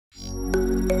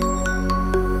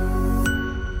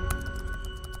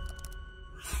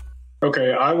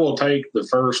Okay, I will take the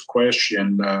first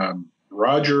question.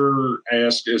 Roger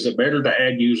asked, is it better to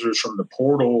add users from the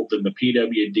portal than the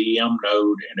PWDM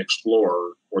node and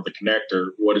Explorer or the connector?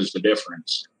 What is the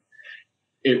difference?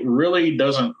 It really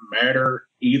doesn't matter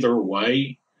either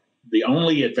way. The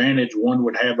only advantage one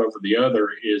would have over the other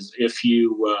is if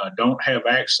you don't have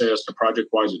access to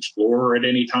ProjectWise Explorer at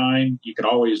any time, you can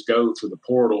always go through the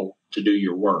portal to do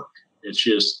your work. It's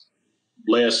just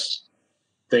less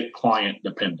thick client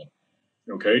dependent.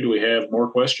 Okay, do we have more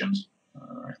questions?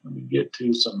 All right, let me get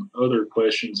to some other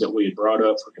questions that we had brought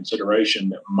up for consideration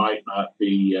that might not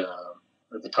be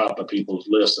at the top of people's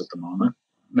list at the moment.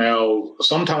 Now,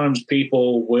 sometimes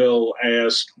people will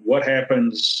ask, what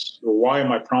happens, or why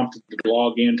am I prompted to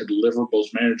log into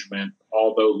Deliverables Management,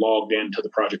 although logged into the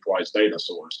ProjectWise data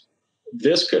source?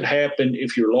 This could happen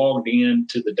if you're logged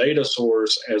into the data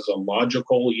source as a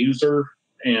logical user,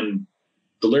 and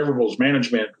Deliverables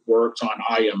Management works on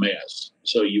IMS.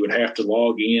 So you would have to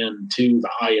log in to the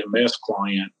IMS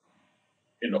client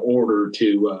in order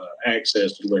to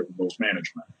access Deliverables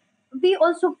Management. We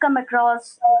also come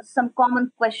across some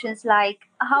common questions like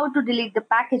how to delete the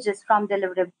packages from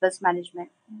Deliverables Management.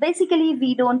 Basically,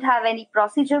 we don't have any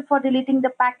procedure for deleting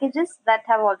the packages that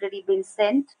have already been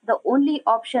sent. The only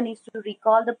option is to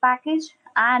recall the package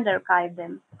and archive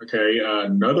them. Okay,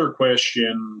 another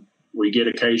question we get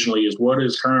occasionally is, what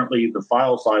is currently the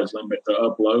file size limit to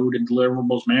upload in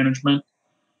Deliverables Management?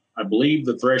 I believe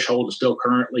the threshold is still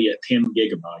currently at 10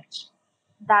 gigabytes.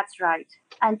 That's right.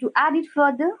 And to add it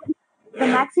further, the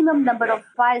maximum number of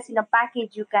files in a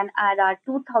package you can add are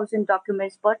 2000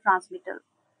 documents per transmitter.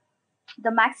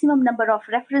 The maximum number of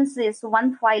references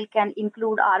one file can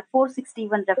include are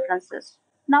 461 references.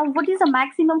 Now, what is the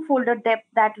maximum folder depth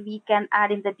that we can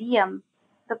add in the DM?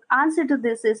 The answer to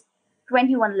this is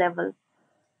 21 level.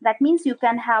 That means you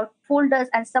can have folders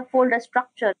and subfolder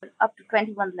structure up to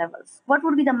 21 levels. What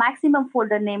would be the maximum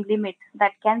folder name limit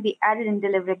that can be added in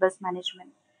Deliverables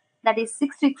Management? That is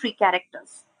 63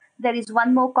 characters. There is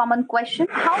one more common question.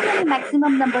 How many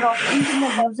maximum number of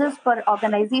internal users per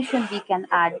organization we can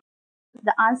add?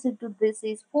 The answer to this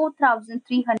is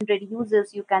 4,300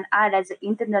 users you can add as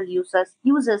internal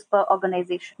users per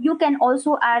organization. You can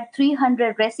also add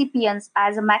 300 recipients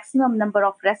as a maximum number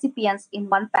of recipients in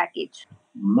one package.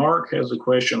 Mark has a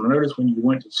question. I noticed when you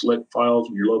went to select files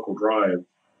in your local drive,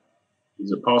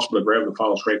 is it possible to grab the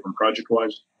file straight from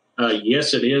ProjectWise?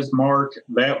 Yes, it is, Mark.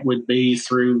 That would be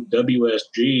through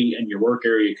WSG and your work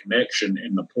area connection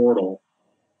in the portal.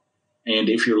 And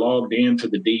if you're logged into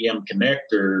the DM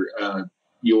connector,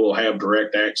 you will have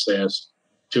direct access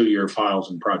to your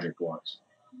files in ProjectWise.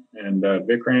 And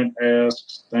Vikrant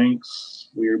asks, thanks.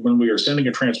 When we are sending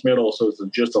a transmittal, so is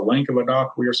it just a link of a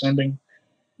doc we are sending?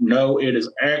 No, it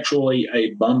is actually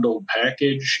a bundled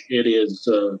package. It is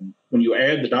when you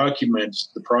add the documents,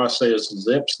 the process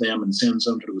zips them and sends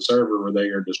them to the server where they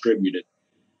are distributed.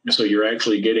 So you're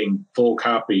actually getting full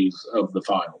copies of the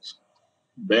files.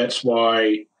 That's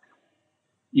why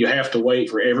you have to wait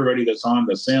for everybody that's on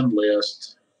the send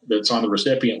list, that's on the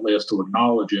recipient list, to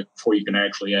acknowledge it before you can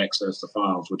actually access the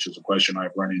files, which is a question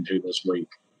I've run into this week.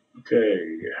 Okay,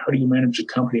 how do you manage the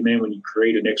company name when you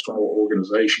create an external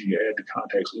organization? You add the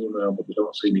contact's email, but you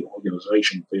don't see the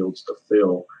organization fields to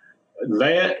fill.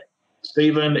 That,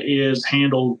 Stephen, is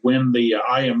handled when the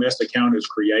IMS account is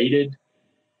created.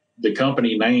 The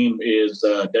company name is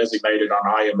designated on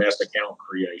IMS account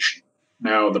creation.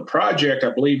 Now, the project,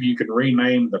 I believe you can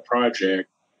rename the project,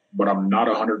 but I'm not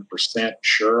 100%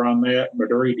 sure on that.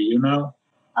 Maduri, do you know?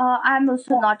 I'm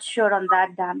also not sure on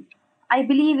that, Dan. I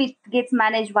believe it gets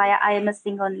managed via IMS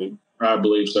thing only. I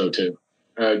believe so too.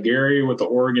 Gary with the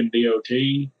Oregon DOT,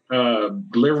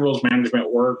 Deliverables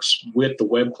Management works with the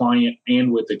web client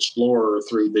and with Explorer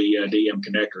through the DM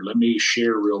connector. Let me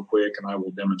share real quick and I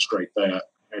will demonstrate that.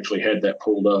 I actually had that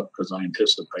pulled up because I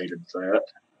anticipated that.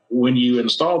 When you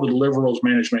install the Deliverables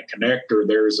Management connector,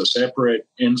 there is a separate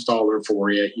installer for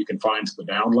it you can find to the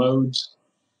downloads.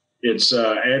 It's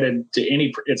added to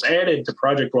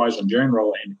ProjectWise in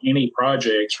general, and any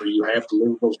projects where you have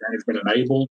Deliverables Management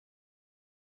enabled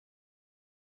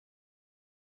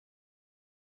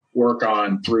work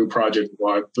on through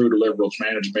ProjectWise, through Deliverables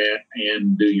Management,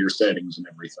 and do your settings and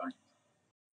everything.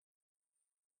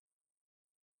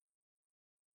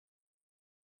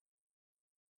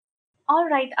 All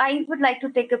right, I would like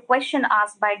to take a question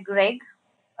asked by Greg.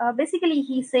 Basically,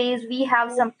 he says we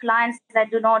have some clients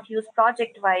that do not use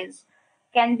ProjectWise.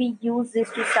 Can we use this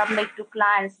to submit to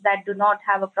clients that do not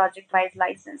have a ProjectWise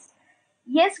license?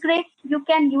 Yes, Greg, you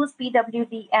can use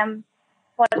PWDM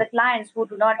for the clients who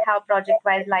do not have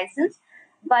ProjectWise license.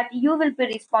 but you will be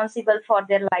responsible for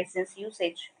their license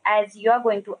usage as you are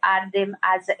going to add them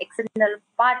as external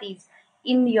parties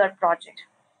in your project.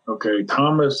 Okay,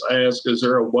 Thomas asked, is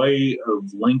there a way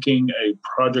of linking a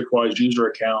ProjectWise user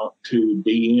account to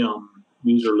DM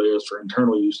user list for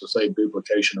internal use to save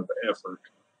duplication of effort?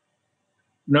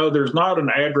 No, there's not an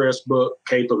address book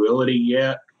capability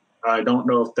yet. I don't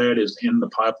know if that is in the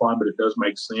pipeline, but it does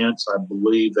make sense. I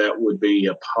believe that would be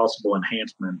a possible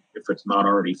enhancement if it's not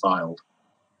already filed.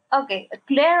 Okay,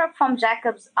 Claire from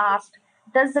Jacobs asked,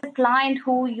 does the client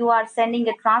who you are sending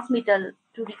a transmittal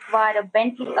to require a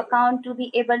Bentley account to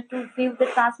be able to view the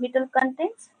transmittal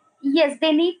contents? Yes,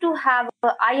 they need to have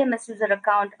an IMS user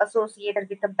account associated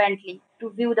with a Bentley to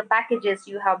view the packages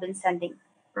you have been sending.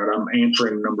 Right, I'm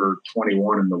answering number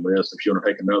 21 in the list. If you want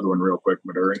to take another one real quick,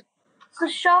 Maduri. So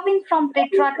Shavin from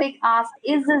Tetratic asked,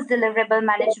 is this deliverable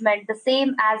management the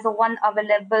same as the one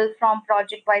available from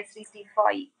ProjectWise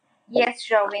 365? Yes,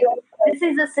 Shavin. This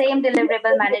is the same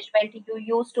deliverable management you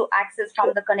use to access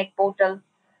from the Connect portal.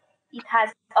 It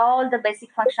has all the basic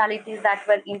functionalities that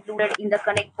were included in the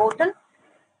Connect portal,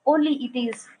 only it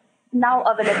is now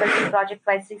available in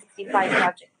ProjectWise 365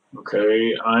 project.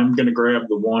 Okay, I'm going to grab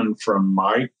the one from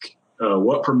Mike.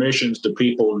 What permissions do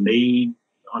people need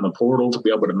on the portal to be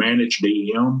able to manage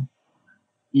DEM?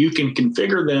 You can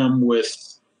configure them with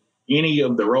any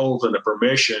of the roles and the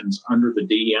permissions under the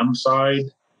DM side.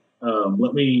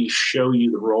 Let me show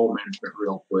you the role management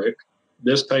real quick.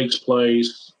 This takes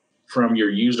place from your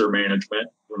user management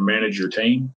or manage your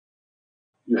team.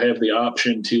 You have the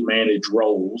option to manage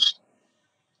roles.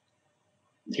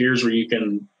 Here's where you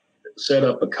can set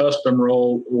up a custom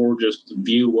role or just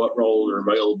view what roles are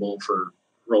available for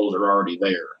roles that are already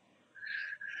there.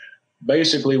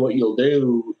 Basically, what you'll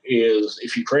do is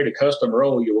if you create a custom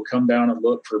role, you will come down and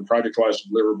look for ProjectWise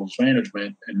Deliverables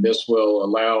Management, and this will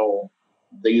allow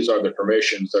these are the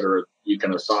permissions that you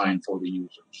can assign for the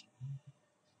users.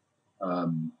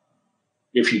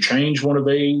 If you change one of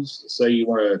these, say you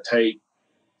want to take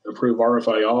approve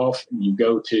RFA off, and you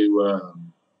go to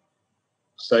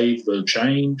save the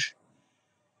change,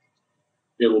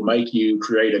 it will make you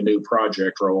create a new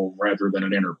project role rather than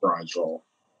an enterprise role.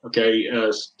 Okay,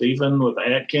 Stephen with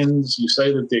Atkins, you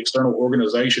say that the external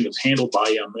organization is handled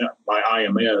by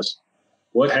IMS.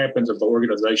 What happens if the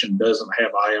organization doesn't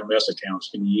have IMS accounts?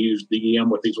 Can you use DEM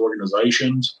with these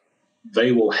organizations?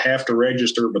 They will have to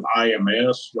register with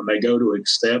IMS. When they go to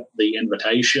accept the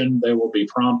invitation, they will be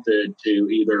prompted to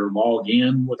either log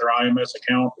in with their IMS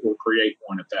account or create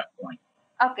one at that point.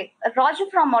 Okay, Roger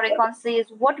from Oregon says,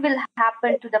 what will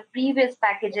happen to the previous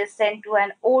packages sent to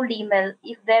an old email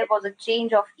if there was a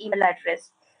change of email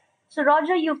address? So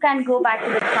Roger, you can go back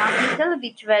to the transmittal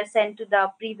which were sent to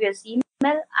the previous email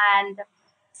and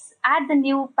add the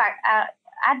new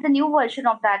version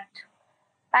of that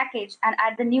package and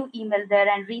add the new email there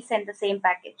and resend the same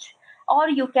package. Or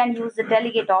you can use the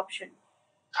delegate option.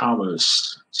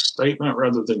 Thomas, statement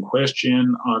rather than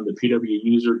question on the PW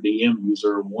user, DM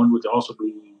user. One would also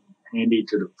be handy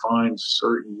to define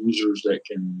certain users that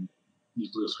can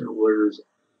use this.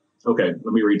 Okay,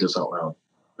 let me read this out loud.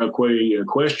 A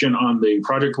question on the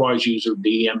ProjectWise user,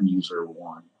 DM user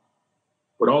one.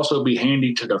 Would also be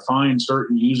handy to define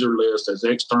certain user lists as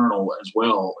external as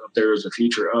well if there is a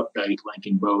future update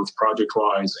linking both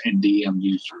ProjectWise and DM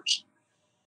users.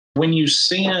 When you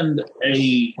send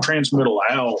a transmittal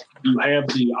out, you have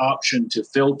the option to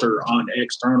filter on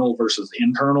external versus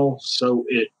internal, so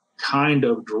it kind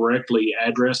of directly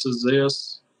addresses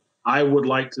this. I would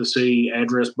like to see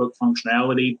address book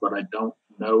functionality, but I don't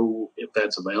know if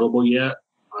that's available yet.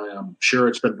 I'm sure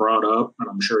it's been brought up, and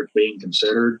I'm sure it's being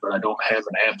considered, but I don't have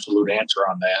an absolute answer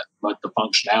on that. But the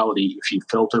functionality, if you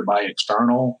filter by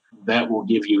external, that will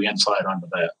give you insight onto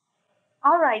that.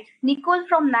 All right. Nicole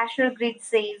from National Grid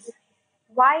says,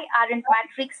 why aren't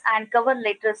matrix and cover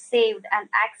letters saved and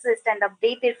accessed and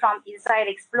updated from inside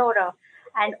Explorer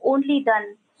and only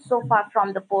done so far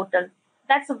from the portal?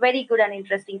 That's a very good and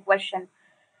interesting question.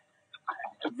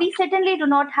 We certainly do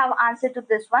not have answer to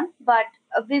this one, but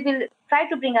we will try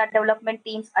to bring our development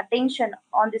team's attention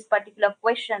on this particular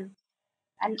question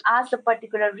and ask the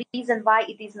particular reason why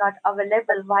it is not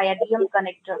available via DM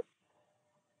connector.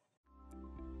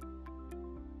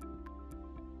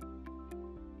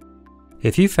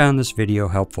 If you found this video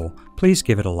helpful, please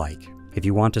give it a like. If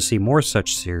you want to see more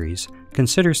such series,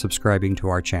 consider subscribing to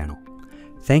our channel.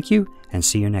 Thank you, and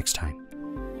see you next time.